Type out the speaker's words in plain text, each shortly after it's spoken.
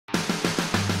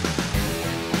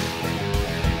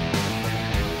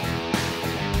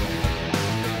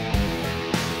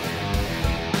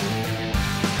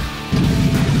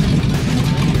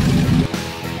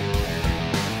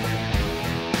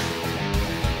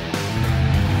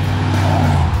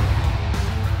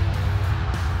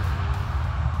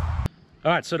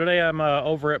All right, so today I'm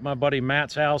over at my buddy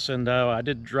Matt's house, and I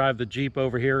did drive the Jeep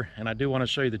over here, and I do want to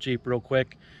show you the Jeep real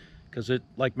quick because it,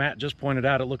 like Matt just pointed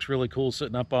out, it looks really cool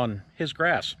sitting up on his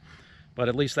grass. But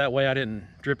at least that way I didn't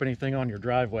drip anything on your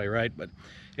driveway, right? But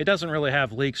it doesn't really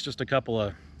have leaks, just a couple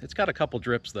of, it's got a couple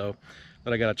drips though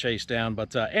that I got to chase down.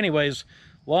 But anyways,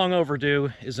 long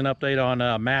overdue is an update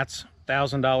on Matt's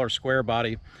 $1,000 square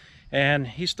body. And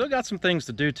he's still got some things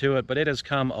to do to it, but it has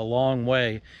come a long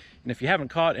way. And if you haven't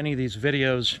caught any of these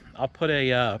videos, I'll put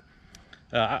a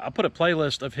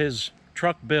playlist of his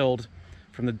truck build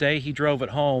from the day he drove it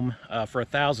home for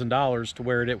 $1,000 to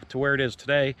where it is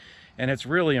today, and it's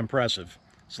really impressive.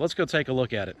 So let's go take a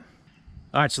look at it.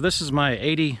 All right, so this is my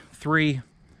 83.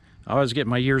 I always get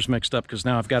my years mixed up because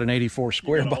now I've got an 84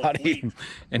 square body,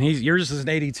 and yours is an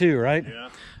 82, right? Yeah.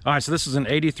 All right, so this is an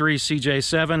 83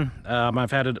 CJ7.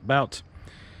 I've had it about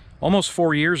almost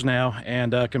 4 years now,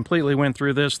 and completely went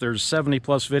through this. There's 70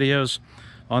 plus videos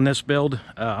on this build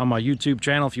on my YouTube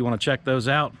channel if you want to check those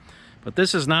out. But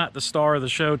this is not the star of the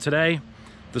show today.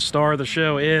 The star of the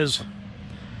show is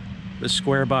this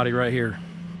square body right here.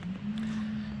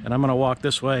 And I'm gonna walk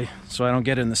this way so I don't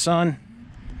get in the sun.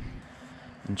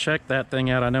 And check that thing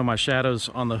out. I know my shadow's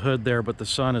on the hood there, but the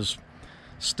sun is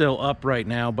still up right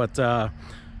now. But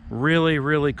really,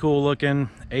 really cool looking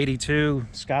 82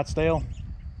 Scottsdale.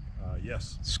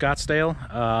 Yes. Scottsdale.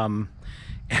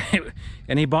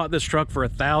 And he bought this truck for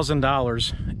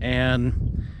 $1,000,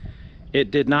 and it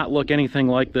did not look anything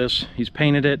like this. He's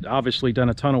painted it, obviously done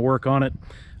a ton of work on it.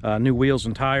 New wheels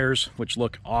and tires, which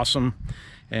look awesome.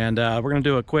 And we're gonna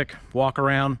do a quick walk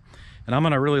around, and I'm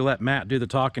gonna really let Matt do the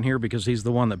talking here because he's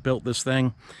the one that built this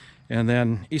thing. And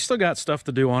then he's still got stuff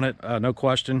to do on it, no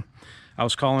question. I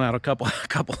was calling out a couple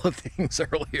of things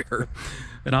earlier,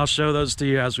 and I'll show those to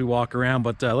you as we walk around.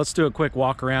 But let's do a quick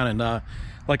walk around, and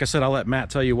like I said, I'll let Matt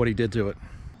tell you what he did to it.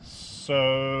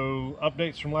 So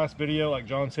updates from last video, like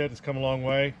John said, it's come a long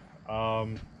way.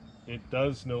 It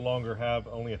does no longer have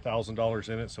only $1,000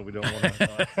 in it, so we don't want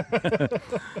to.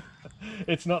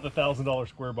 It's not the $1,000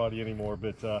 square body anymore.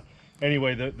 But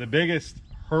anyway, the biggest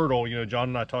hurdle, you know, John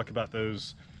and I talk about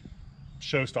those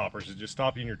showstoppers that just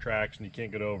stop you in your tracks and you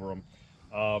can't get over them.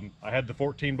 I had the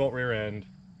 14-bolt rear end.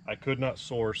 I could not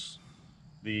source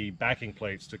the backing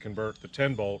plates to convert the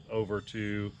 10-bolt over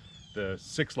to the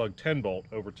 6-lug 10-bolt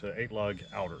over to 8-lug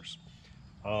outers.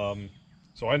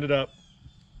 So I ended up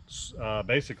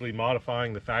basically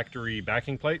modifying the factory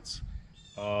backing plates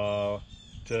to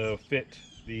fit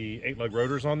the 8-lug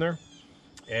rotors on there.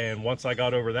 And once I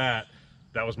got over that,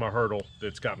 that was my hurdle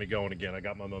that's got me going again. I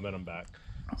got my momentum back.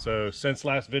 So since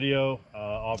last video,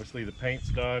 obviously the paint's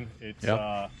done. It's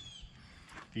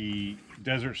the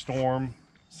Desert Storm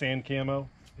sand camo.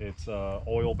 It's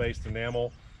oil-based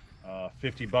enamel,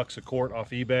 50 bucks a quart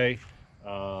off eBay.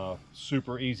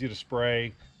 Super easy to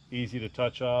spray, easy to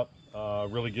touch up.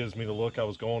 Really gives me the look I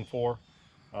was going for.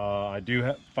 I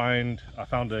found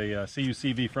a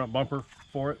CUCV front bumper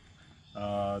for it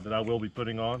that I will be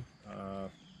putting on.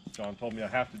 John told me I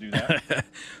have to do that.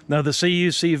 Now the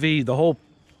CUCV,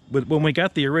 when we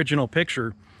got the original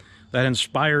picture that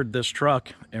inspired this truck,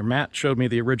 and Matt showed me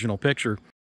the original picture,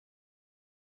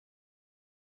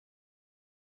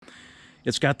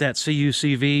 it's got that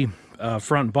CUCV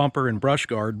front bumper and brush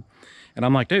guard, and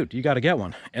I'm like, dude, you got to get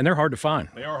one. And they're hard to find.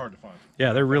 They are hard to find.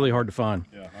 Yeah, they're really hard to find.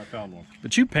 Yeah, I found one.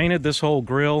 But you painted this whole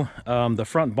grill. The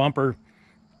front bumper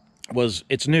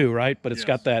it's new, right? But it's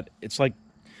got that, it's like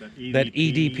that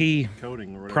EDP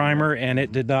coating or primer, and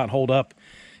it did not hold up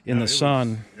in the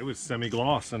sun. It was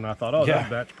semi-gloss, and I thought, oh,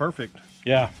 that's perfect.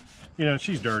 Yeah. You know,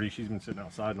 she's dirty. She's been sitting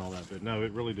outside and all that, but no,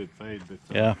 it really did fade. But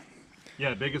yeah.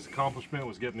 Yeah, biggest accomplishment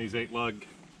was getting these 8-lug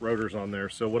rotors on there.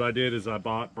 So what I did is I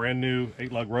bought brand new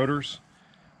 8-lug rotors.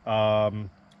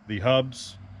 The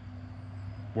hubs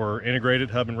were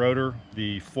integrated hub and rotor.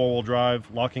 The 4-wheel drive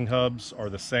locking hubs are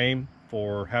the same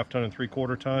for 1/2 ton and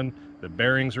 3/4 ton. The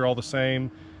bearings are all the same.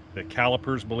 The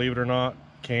calipers, believe it or not,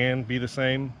 can be the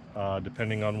same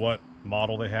depending on what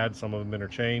model they had. Some of them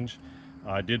interchange.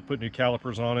 I did put new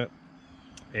calipers on it,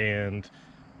 and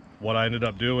what I ended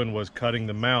up doing was cutting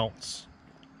the mounts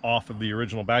off of the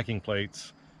original backing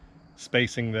plates,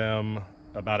 spacing them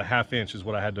about a 1/2 inch is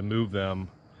what I had to move them.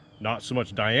 Not so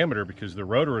much diameter, because the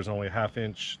rotor is only a 1/2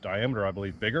 inch diameter, I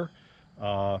believe, bigger,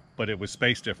 but it was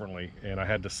spaced differently, and I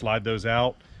had to slide those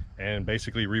out and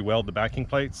basically re-weld the backing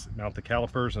plates, mount the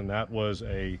calipers, and that was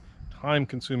a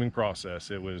time-consuming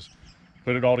process. It was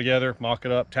put it all together, mock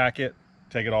it up, tack it,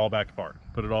 take it all back apart,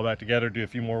 put it all back together, do a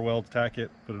few more welds, tack it,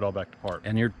 put it all back apart.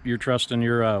 And you're trusting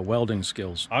your welding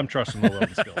skills. I'm trusting my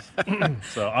welding skills.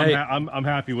 So I'm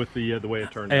happy with the way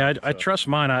it turned out. I trust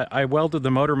mine. I welded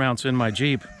the motor mounts in my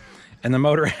Jeep, and the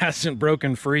motor hasn't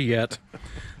broken free yet.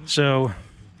 So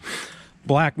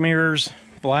black mirrors,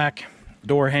 black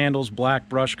door handles, black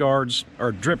brush guards,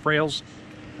 or drip rails.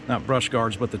 Not brush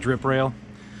guards, but the drip rail.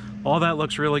 All that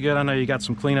looks really good. I know you got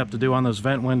some cleanup to do on those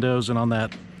vent windows and on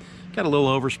that. Got a little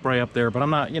overspray up there, but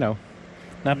I'm not,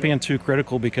 not being too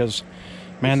critical because,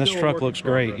 man, this truck looks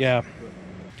great. Yeah.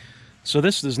 So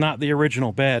this is not the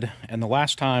original bed, and the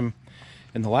last time,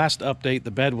 in the last update,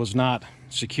 the bed was not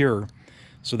secure.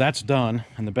 So that's done,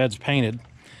 and the bed's painted.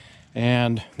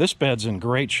 And this bed's in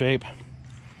great shape.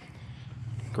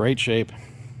 Great shape.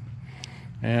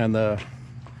 And the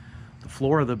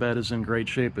floor of the bed is in great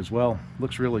shape as well.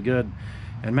 Looks really good.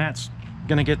 And Matt's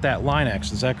gonna get that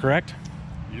Line-X, is that correct?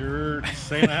 You're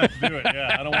saying I have to do it.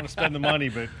 Yeah, I don't want to spend the money,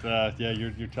 but yeah,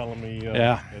 you're telling me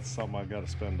yeah, it's something I've got to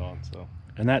spend on. So.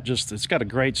 And that it's got a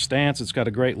great stance. It's got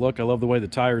a great look. I love the way the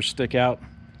tires stick out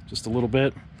just a little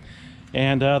bit.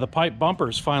 And the pipe bumper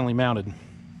is finally mounted.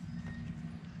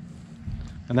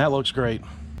 And that looks great.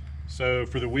 So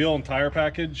for the wheel and tire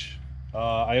package,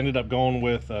 I ended up going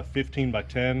with a 15 by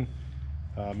 10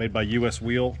 made by US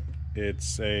Wheel.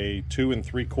 It's a 2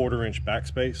 3/4 inch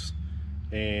backspace.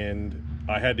 And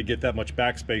I had to get that much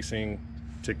backspacing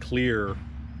to clear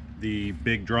the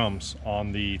big drums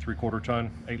on the 3/4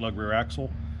 ton 8-lug rear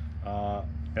axle.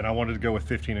 And I wanted to go with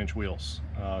 15-inch wheels,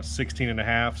 16 and a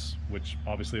halves, which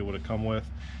obviously it would have come with.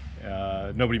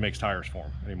 Nobody makes tires for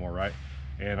them anymore, right?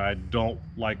 And I don't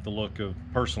like the look of,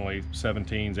 personally,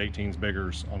 17s, 18s,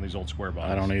 biggers on these old square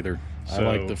bodies. I don't either. So,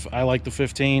 I like the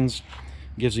 15s.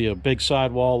 Gives you a big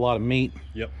sidewall, a lot of meat.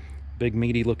 Yep. Big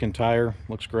meaty looking tire.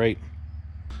 Looks great.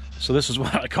 So this is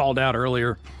what I called out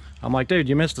earlier. I'm like, dude,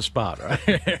 you missed a spot,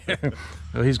 right?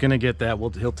 So he's gonna get that.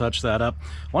 He'll touch that up.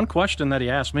 One question that he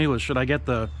asked me was, should I get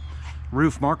the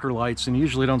roof marker lights? And you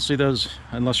usually don't see those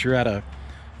unless you're at a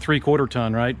 3/4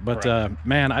 ton, right? But right.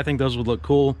 Man, I think those would look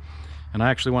cool. And I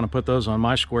actually want to put those on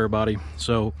my square body.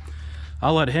 So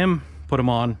I'll let him put them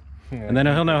on, and then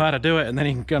he'll know how to do it, and then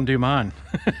he can come do mine.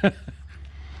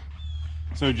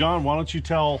 So John, why don't you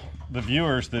tell the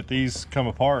viewers that these come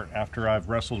apart after I've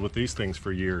wrestled with these things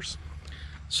for years?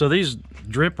 So these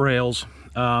drip rails,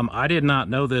 I did not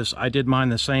know this. I did mine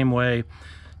the same way,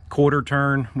 quarter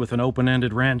turn with an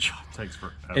open-ended wrench. It takes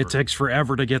forever. It takes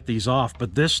forever to get these off,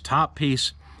 but this top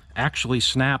piece actually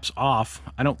snaps off.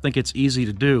 I don't think it's easy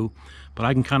to do, but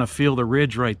I can kind of feel the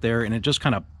ridge right there, and it just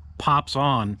kind of pops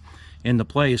on into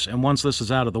place. And once this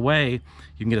is out of the way,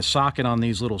 you can get a socket on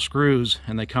these little screws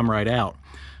and they come right out.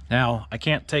 Now, I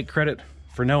can't take credit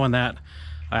for knowing that.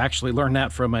 I actually learned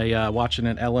that from watching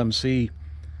an LMC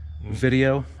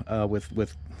video with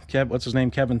what's his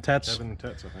name? Kevin Tetz? Kevin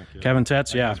Tetz, I think. Yeah. Kevin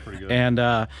Tetz, yeah. That's pretty good.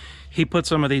 And he put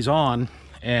some of these on,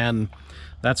 and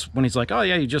that's when he's like, oh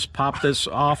yeah, you just pop this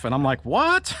off. And I'm like,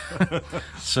 what?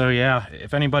 So yeah,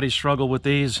 if anybody struggled with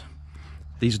these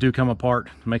do come apart.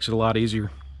 It makes it a lot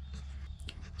easier.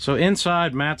 So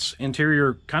inside, Matt's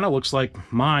interior kind of looks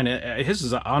like mine. His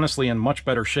is honestly in much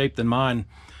better shape than mine.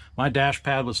 My dash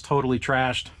pad was totally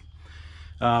trashed.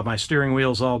 My steering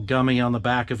wheel's all gummy on the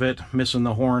back of it, missing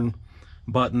the horn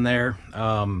button there.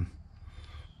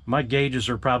 My gauges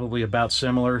are probably about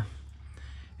similar.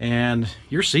 And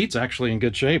your seat's actually in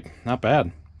good shape, not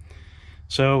bad.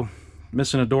 So,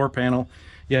 missing a door panel.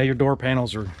 Yeah, your door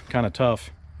panels are kind of tough.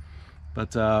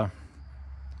 But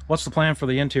what's the plan for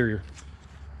the interior?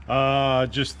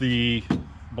 Just the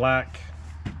black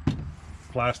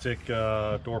plastic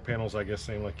door panels, I guess,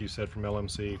 same like you said, from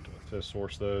LMC to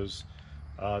source those.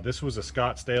 This was a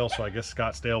Scottsdale, so I guess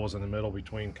Scottsdale was in the middle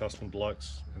between Custom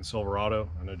Deluxe and Silverado.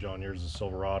 I know, John, yours is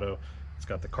Silverado. It's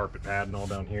got the carpet pad and all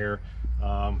down here.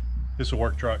 This is a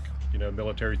work truck,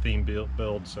 military theme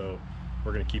build, so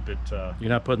we're going to keep it you're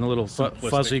not putting a little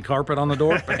fuzzy carpet on the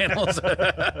door panels?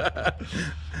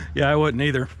 Yeah, I wouldn't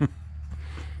either.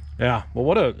 Yeah,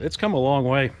 well, it's come a long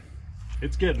way.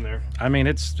 It's getting there. I mean,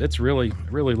 it really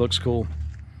looks cool.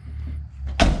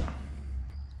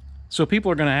 So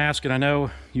people are going to ask, and I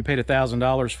know you paid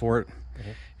 $1,000 for it,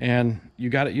 and you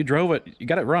got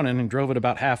it running and drove it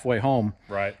about halfway home,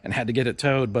 right? And had to get it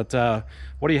towed. But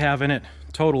what do you have in it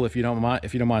total, if you don't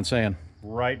mind saying?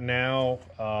 Right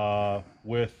now,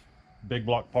 with big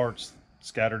block parts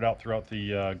scattered out throughout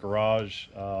the garage,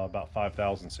 about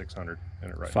 5,600 in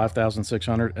it right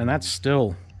 5,600, and that's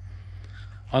still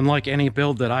unlike any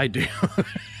build that I do.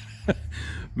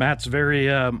 Matt's very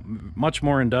much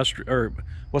more industrial, or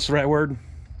what's the right word?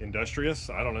 industrious,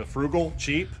 I don't know, frugal,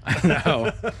 cheap.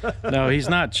 No, no, he's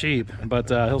not cheap, but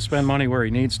he'll spend money where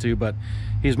he needs to. But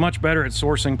he's much better at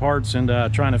sourcing parts and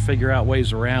trying to figure out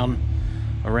ways around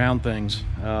things.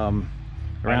 I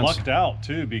lucked out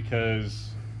too, because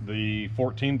the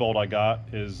 14 bolt I got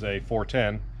is a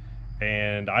 410,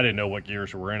 and I didn't know what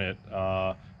gears were in it.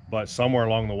 But somewhere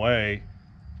along the way,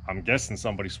 I'm guessing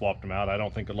somebody swapped them out. I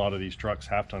don't think a lot of these trucks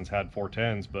half tons had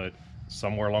 410s, but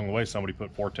somewhere along the way somebody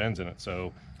put 410s in it.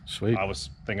 So sweet. I was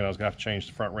thinking I was gonna have to change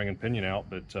the front ring and pinion out,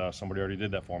 but somebody already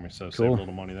did that for me, so Cool. saved a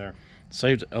little money there.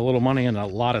 Saved a little money and a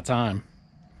lot of time.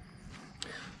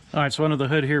 All right, so under the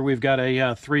hood here we've got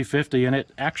a 350, and it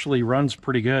actually runs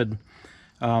pretty good.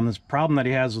 This problem that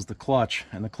he has is the clutch,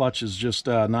 and the clutch is just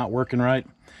not working right.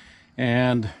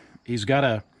 And he's got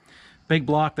a big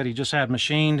block that he just had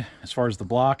machined as far as the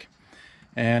block,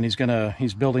 and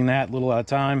he's building that a little at a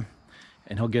time,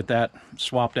 and he'll get that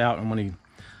swapped out. And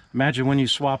when you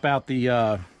swap out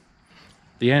the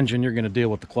engine, you're going to deal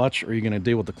with the clutch, or you're going to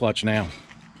deal with the clutch now?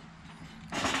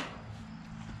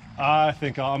 I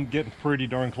think I'm getting pretty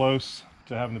darn close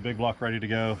to having the big block ready to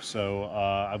go, so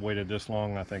I've waited this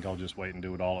long. I think I'll just wait and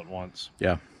do it all at once.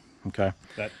 Yeah. Okay.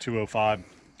 That 205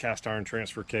 cast iron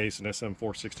transfer case and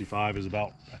SM465 is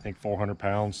about, I think, 400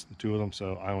 pounds, the two of them,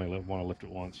 so I only want to lift it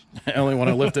once. I only want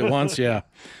to lift it once. Yeah,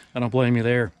 I don't blame you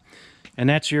there. And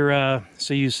that's your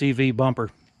CUCV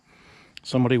bumper.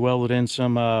 Somebody welded in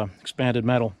some expanded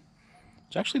metal,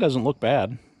 which actually doesn't look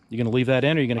bad. You gonna leave that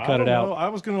in, or you gonna cut it out? I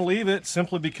was gonna leave it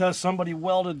simply because somebody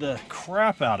welded the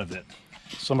crap out of it.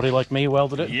 Somebody like me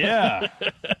welded it? Yeah.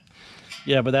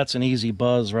 Yeah, but that's an easy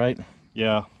buzz, right?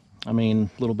 Yeah. I mean,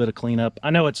 a little bit of cleanup.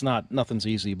 I know nothing's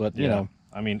easy, but you know.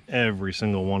 I mean, every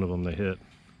single one of them they hit.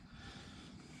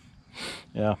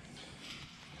 Yeah.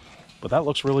 But that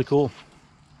looks really cool.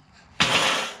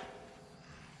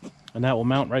 And that will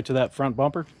mount right to that front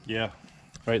bumper? Yeah.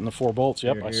 Right in the 4 bolts.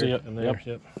 Yep, I see it. And there.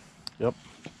 Yep.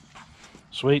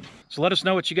 Sweet. So let us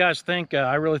know what you guys think.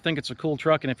 I really think it's a cool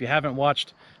truck, and if you haven't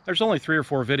watched, there's only 3 or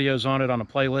 4 videos on it on a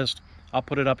playlist. I'll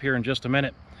put it up here in just a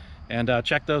minute, and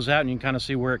check those out, and you can kind of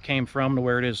see where it came from to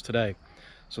where it is today.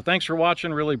 So thanks for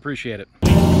watching. Really appreciate it.